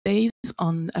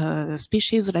on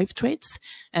species life traits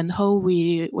and how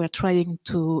we were trying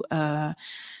to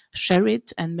share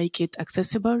it and make it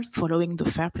accessible following the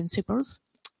FAIR principles.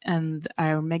 And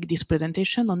I'll make this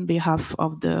presentation on behalf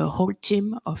of the whole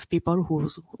team of people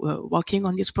who's working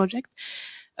on this project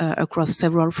across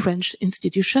several French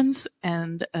institutions.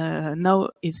 And now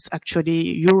it's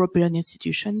actually European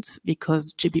institutions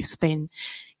because GB Spain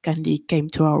kindly came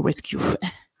to our rescue.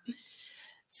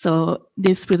 So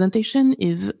this presentation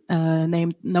is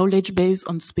named Knowledge Base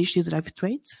on Species Life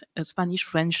Traits, a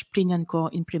Spanish-French Plinian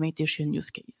Core implementation use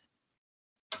case.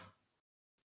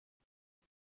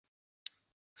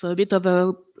 So a bit of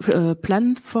a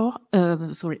plan for,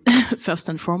 first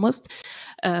and foremost.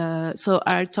 So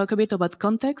I'll talk a bit about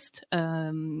context.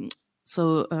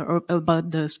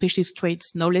 About the species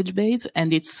traits knowledge base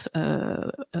and its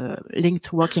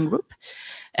linked working group,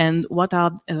 and what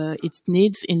are its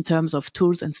needs in terms of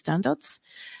tools and standards.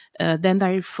 Then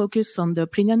I focus on the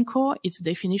Plinian Core, its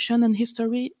definition and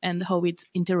history, and how it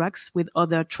interacts with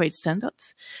other trait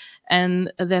standards.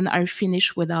 And then I'll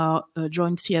finish with our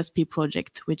joint CSP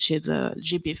project, which is a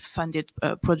GBIF-funded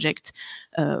project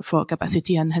for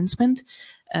capacity enhancement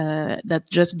that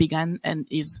just began and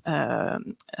is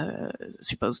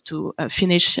supposed to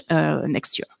finish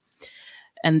next year.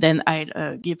 And then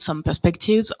I'll give some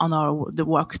perspectives on the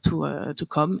work to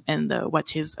come and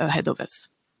what is ahead of us.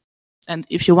 And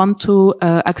if you want to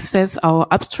access our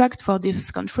abstract for this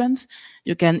conference,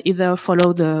 you can either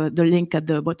follow the link at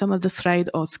the bottom of the slide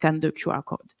or scan the QR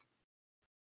code.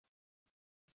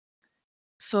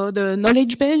 So the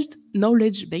knowledge base,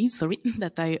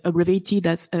 that I abbreviated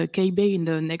as KB in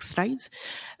the next slides,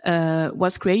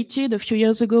 was created a few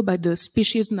years ago by the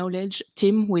species knowledge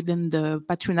team within the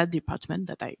Patronat department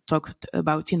that I talked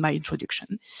about in my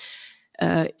introduction.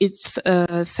 It's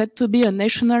said to be a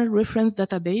national reference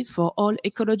database for all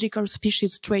ecological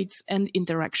species traits and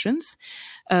interactions.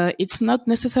 It's not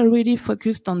necessarily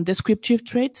focused on descriptive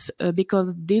traits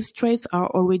because these traits are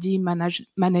already managed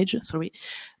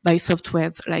by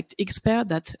softwares like Expert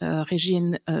that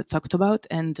Regine talked about,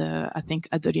 and I think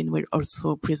Adeline will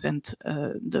also present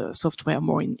the software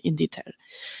more in detail.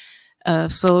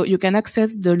 So you can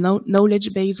access the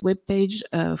knowledge base webpage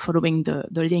following the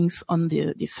links on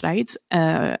the slides,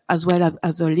 as well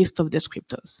as a list of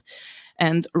descriptors.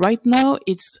 And right now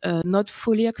it's not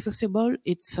fully accessible.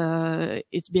 It's still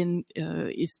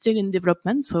in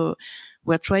development. So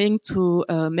we're trying to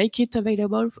make it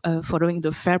available following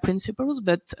the FAIR principles,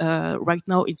 but right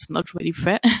now it's not really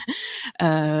fair.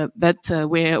 But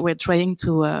we're trying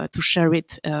to share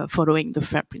it following the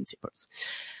FAIR principles.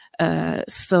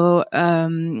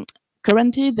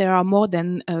 Currently, there are more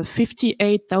than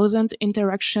 58,000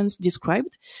 interactions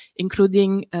described,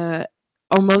 including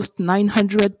almost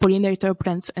 900 pollinator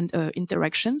plants and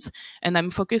interactions. And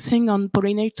I'm focusing on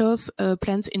pollinators,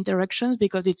 plants interactions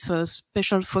because it's a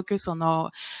special focus on our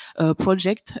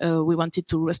project. We wanted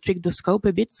to restrict the scope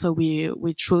a bit, so we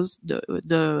chose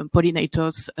the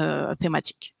pollinators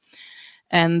thematic.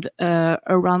 And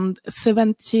around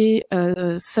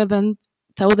 77,000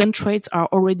 traits are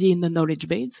already in the knowledge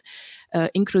base,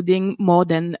 including more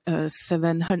than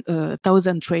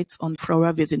 7,000 traits on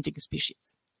flora visiting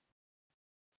species.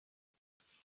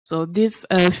 So these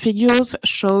figures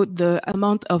show the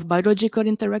amount of biological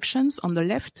interactions on the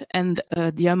left and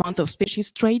the amount of species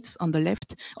traits on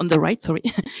the right,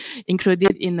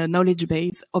 included in the knowledge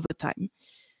base over time.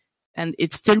 And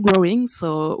it's still growing,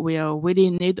 so we are really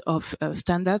in need of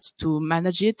standards to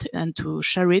manage it and to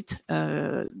share it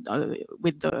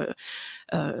with the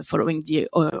following the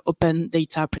open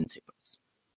data principles.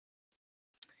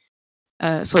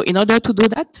 So in order to do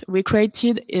that, we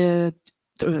created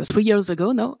 3 years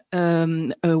ago now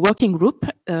a working group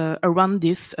around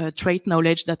this trait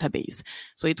knowledge database.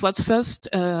 So it was first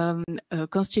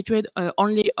constituted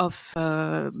only of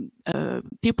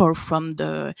people from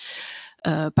the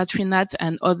Patronat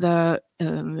and other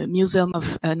Museum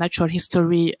of Natural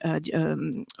History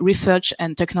research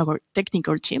and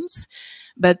technical teams.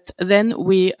 But then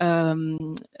we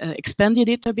expanded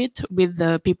it a bit with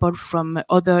people from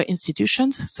other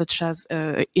institutions, such as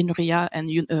INRIA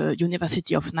and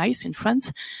University of Nice in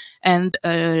France. And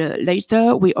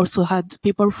later, we also had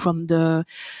people from the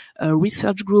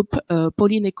research group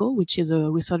Plinian, which is a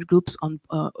research group on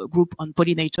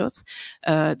pollinators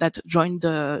that joined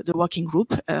the working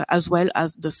group, as well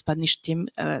as the Spanish team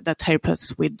that helped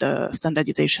us with the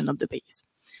standardization of the base.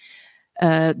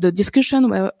 The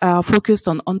discussion are focused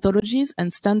on ontologies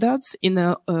and standards in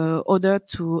order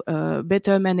to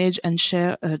better manage and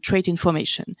share trait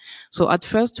information. So at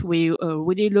first, we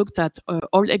really looked at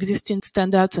all existing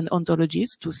standards and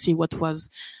ontologies to see what was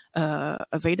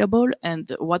available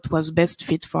and what was best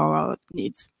fit for our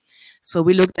needs. So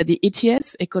we looked at the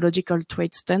ETS, Ecological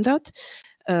Trait Standard,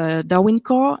 Darwin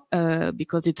Core,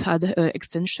 because it had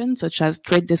extensions such as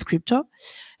Trait Descriptor,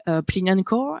 Plinian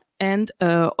Core, and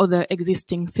other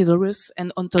existing thesaurus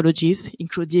and ontologies,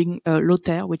 including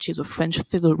Lothair, which is a French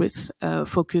thesaurus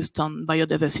focused on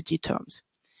biodiversity terms.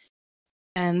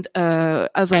 And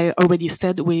as I already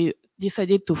said, we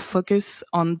decided to focus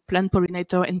on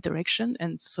plant-pollinator interaction.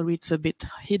 And sorry, it's a bit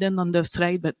hidden on the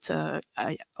slide, but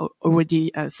I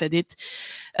already said it.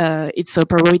 It's a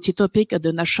priority topic at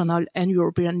the national and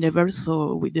European level,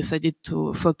 so we decided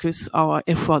to focus our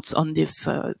efforts on this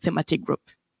thematic group.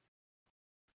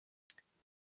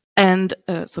 And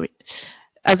sorry,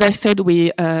 as I said,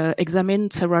 we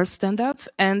examined several standards,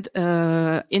 and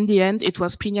in the end, it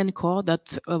was Plinian Core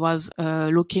that was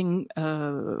looking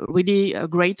really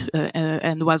great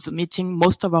and was meeting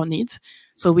most of our needs.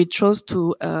 So we chose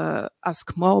to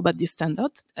ask more about this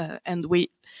standard, and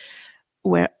we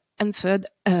were answered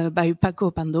by Paco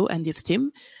Pando and his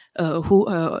team, who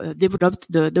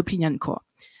developed the Plinian Core.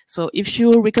 So if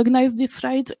you recognize these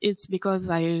slides, it's because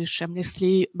I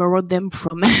shamelessly borrowed them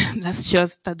from last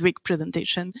year's TDWG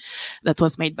presentation that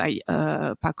was made by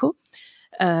Paco.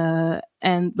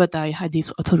 But I had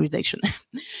this authorization.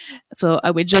 So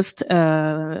I will just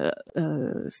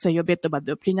say a bit about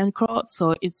the Plinian Core.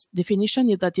 So its definition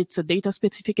is that it's a data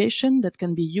specification that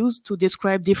can be used to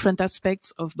describe different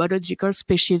aspects of biological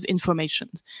species information.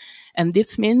 And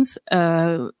this means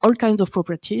all kinds of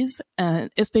properties,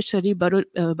 especially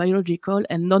biological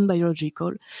and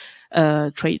non-biological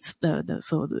traits.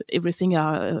 So everything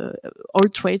all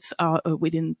traits are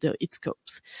within its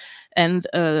scopes. And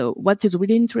what is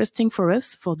really interesting for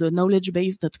us, for the knowledge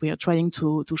base that we are trying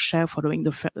to share following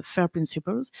the FAIR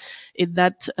principles, is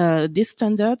that these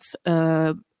standards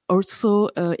also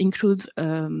includes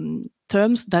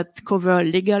terms that cover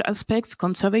legal aspects,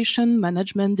 conservation,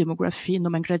 management, demography,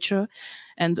 nomenclature,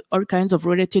 and all kinds of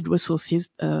related resources,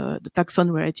 the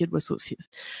taxon-related resources.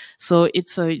 So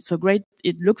it's a great.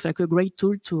 It looks like a great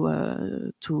tool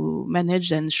to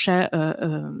manage and share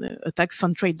a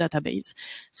taxon trait database.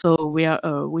 So we are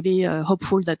really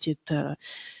hopeful that it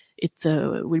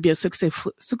will be a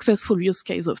successful use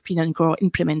case of Plinian Core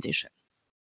implementation.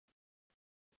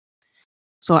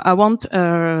 So I won't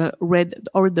read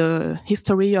all the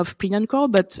history of Plinian Core,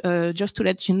 but just to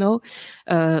let you know,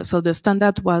 so the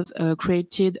standard was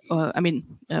created,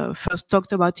 first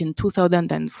talked about in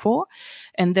 2004,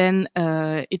 and then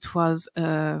it was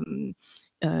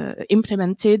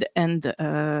implemented and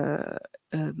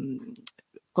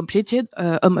completed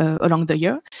along the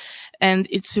year. And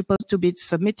it's supposed to be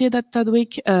submitted at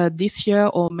TDWG this year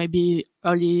or maybe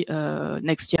early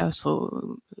next year.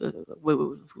 So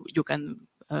you can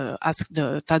ask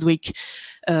the TDWG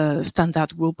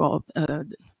standard group or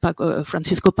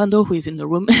Francisco Pando, who is in the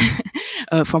room,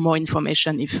 for more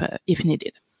information if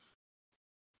needed.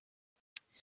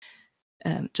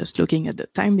 Just looking at the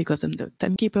time because I'm the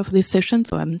timekeeper of this session,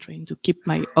 so I'm trying to keep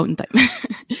my own time.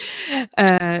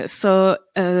 So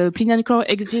Plinian Core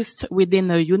exists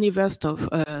within a universe of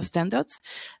standards.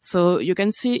 So you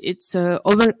can see it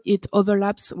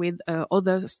overlaps with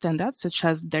other standards such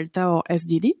as Delta or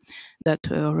SDD that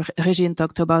Regine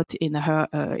talked about in her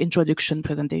introduction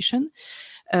presentation.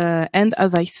 And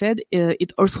as I said,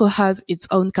 it also has its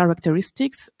own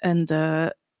characteristics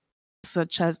and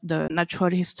such as the natural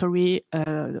history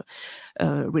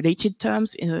related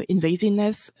terms,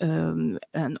 invasiveness,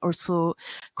 and also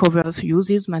covers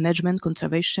uses, management,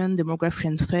 conservation, demography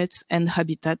and threats, and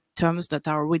habitat terms that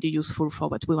are really useful for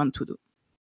what we want to do.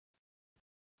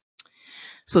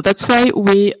 So that's why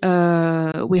we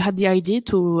had the idea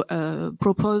to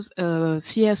propose a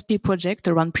CSP project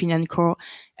around Plinian Core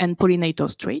and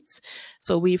pollinator traits.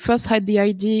 So we first had the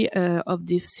idea of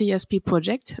this CSP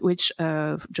project, which,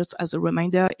 just as a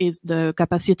reminder, is the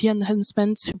capacity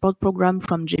enhancement support program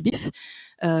from GBIF.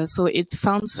 So it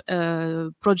funds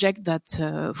a project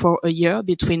that for a year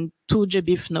between 2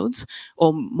 GBIF nodes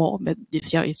or more, but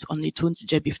this year it's only 2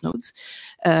 GBIF nodes.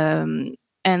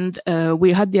 And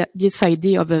we had this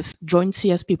idea of a joint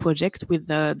CSP project with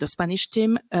the Spanish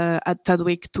team at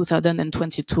TDWG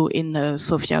 2022 in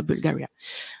Sofia, Bulgaria.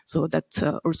 So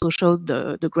that also shows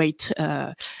the great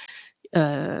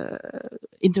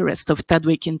interest of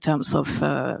TDWG in terms of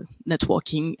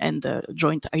networking and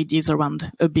joint ideas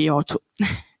around a beer or two.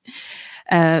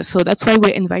 So that's why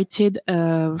we invited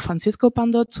Francisco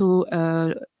Pando to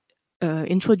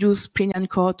introduce Plinian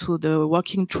Core to the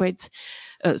working trait,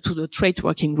 to the trait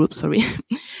working group, sorry,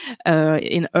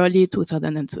 in early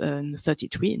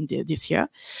 2033, this year.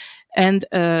 And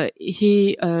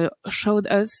he showed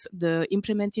us the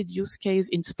implemented use case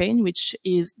in Spain, which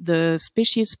is the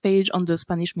species page on the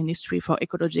Spanish Ministry for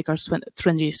Ecological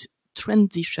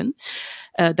Transition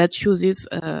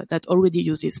that already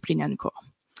uses Plinian Core.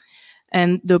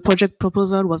 And the project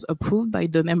proposal was approved by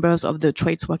the members of the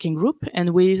Traits Working Group,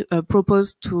 and we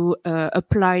proposed to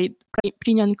apply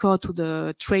Plinian Core to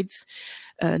the Traits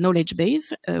knowledge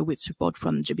base with support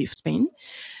from GBIF Spain,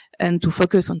 and to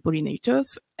focus on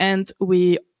pollinators. And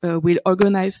we will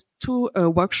organize 2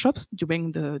 workshops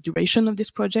during the duration of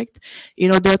this project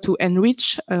in order to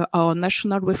enrich our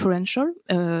national referential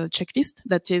checklist,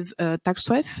 that is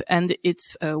TaxRef, and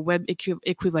its web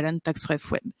equivalent TaxRef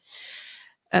web.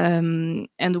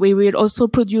 And we will also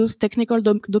produce technical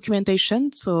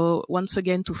documentation. So once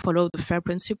again, to follow the FAIR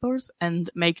principles and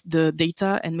make the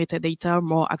data and metadata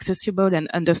more accessible and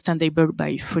understandable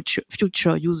by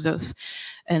future users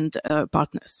and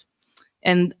partners.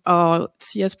 And our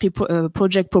CSP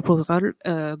project proposal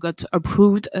got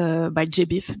approved by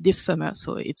GBIF this summer.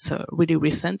 So it's really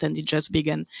recent, and it just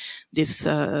began this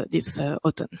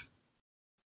autumn.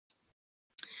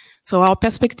 So our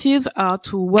perspectives are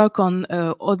to work on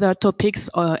other topics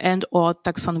and/or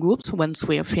taxon groups once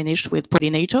we are finished with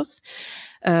pollinators.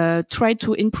 Try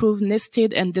to improve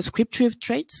nested and descriptive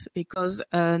traits, because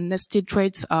nested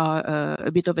traits are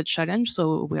a bit of a challenge.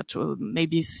 So we have to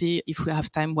maybe see, if we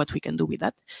have time, what we can do with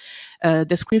that.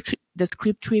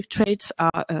 Descriptive traits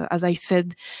are, as I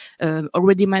said,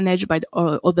 already managed by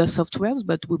other softwares,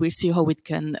 but we will see how we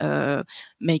can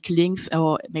make links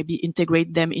or maybe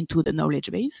integrate them into the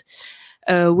knowledge base.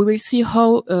 We will see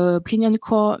how Plinian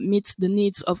Core meets the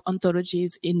needs of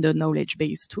ontologies in the knowledge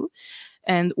base too.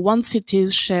 And once it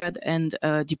is shared and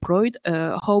deployed,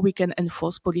 how we can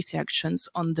enforce policy actions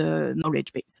on the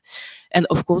knowledge base. And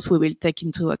of course, we will take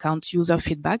into account user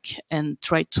feedback and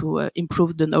try to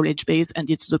improve the knowledge base and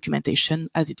its documentation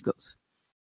as it goes.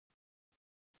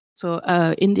 So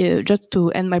just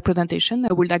to end my presentation,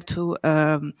 I would like to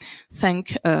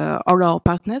thank all our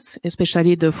partners,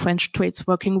 especially the French Traits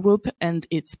Working Group and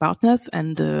its partners,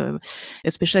 and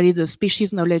especially the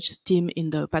Species Knowledge team in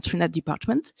the Patronat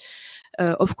Department.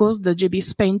 Of course, the GBIF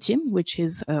Spain team, which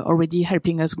is already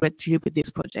helping us greatly with this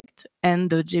project,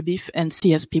 and the GBIF and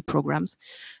CSP programs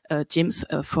teams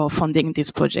for funding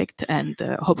this project. And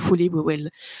hopefully we will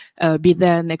be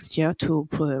there next year to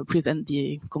present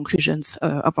the conclusions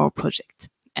of our project.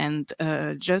 And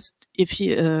just if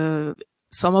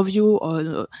some of you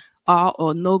are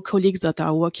or know colleagues that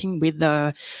are working with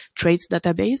the traits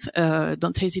database,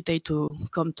 don't hesitate to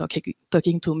come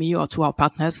talking to me or to our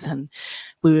partners, and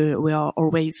we are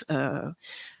always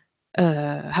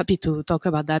happy to talk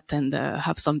about that and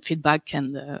have some feedback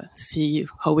and see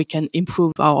how we can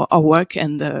improve our work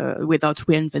and without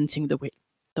reinventing the wheel.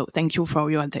 So thank you for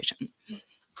your attention.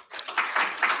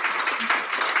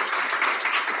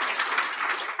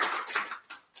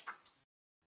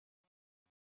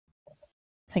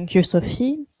 Thank you,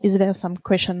 Sophie. Is there some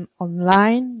question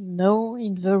online? No.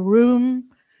 In the room?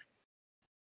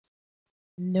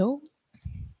 No.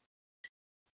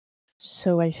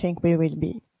 So I think we will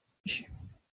be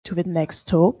to the next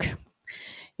talk.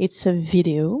 It's a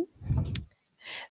video.